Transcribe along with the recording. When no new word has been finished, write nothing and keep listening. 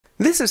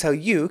This is how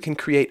you can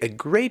create a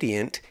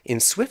gradient in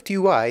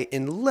SwiftUI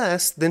in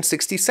less than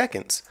 60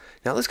 seconds.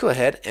 Now let's go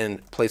ahead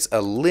and place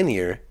a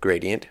linear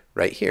gradient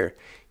right here.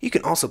 You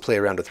can also play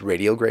around with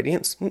radial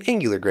gradients and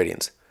angular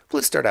gradients. But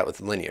let's start out with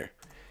linear.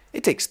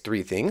 It takes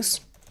three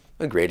things: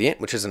 a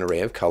gradient, which is an array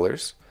of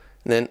colors,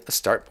 and then a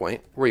start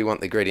point where you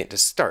want the gradient to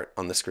start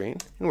on the screen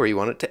and where you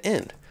want it to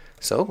end.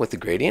 So with the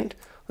gradient,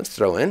 let's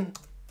throw in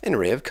an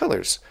array of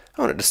colors.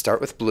 I want it to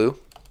start with blue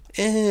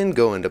and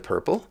go into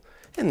purple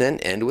and then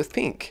end with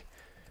pink.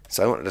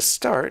 So I want it to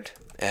start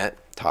at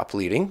top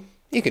leading.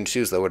 You can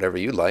choose though whatever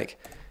you like,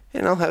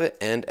 and I'll have it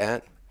end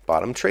at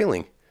bottom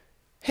trailing.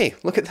 Hey,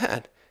 look at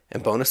that.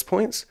 And bonus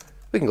points,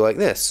 we can go like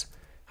this.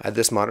 Add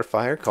this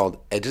modifier called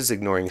edges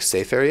ignoring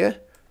safe area,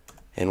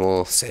 and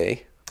we'll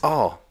say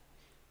all.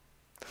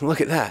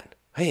 Look at that.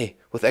 Hey,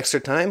 with extra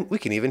time, we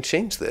can even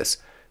change this.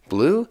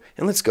 Blue,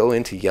 and let's go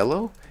into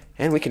yellow,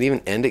 and we can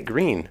even end at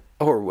green,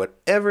 or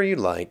whatever you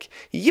like.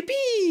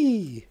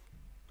 Yippee!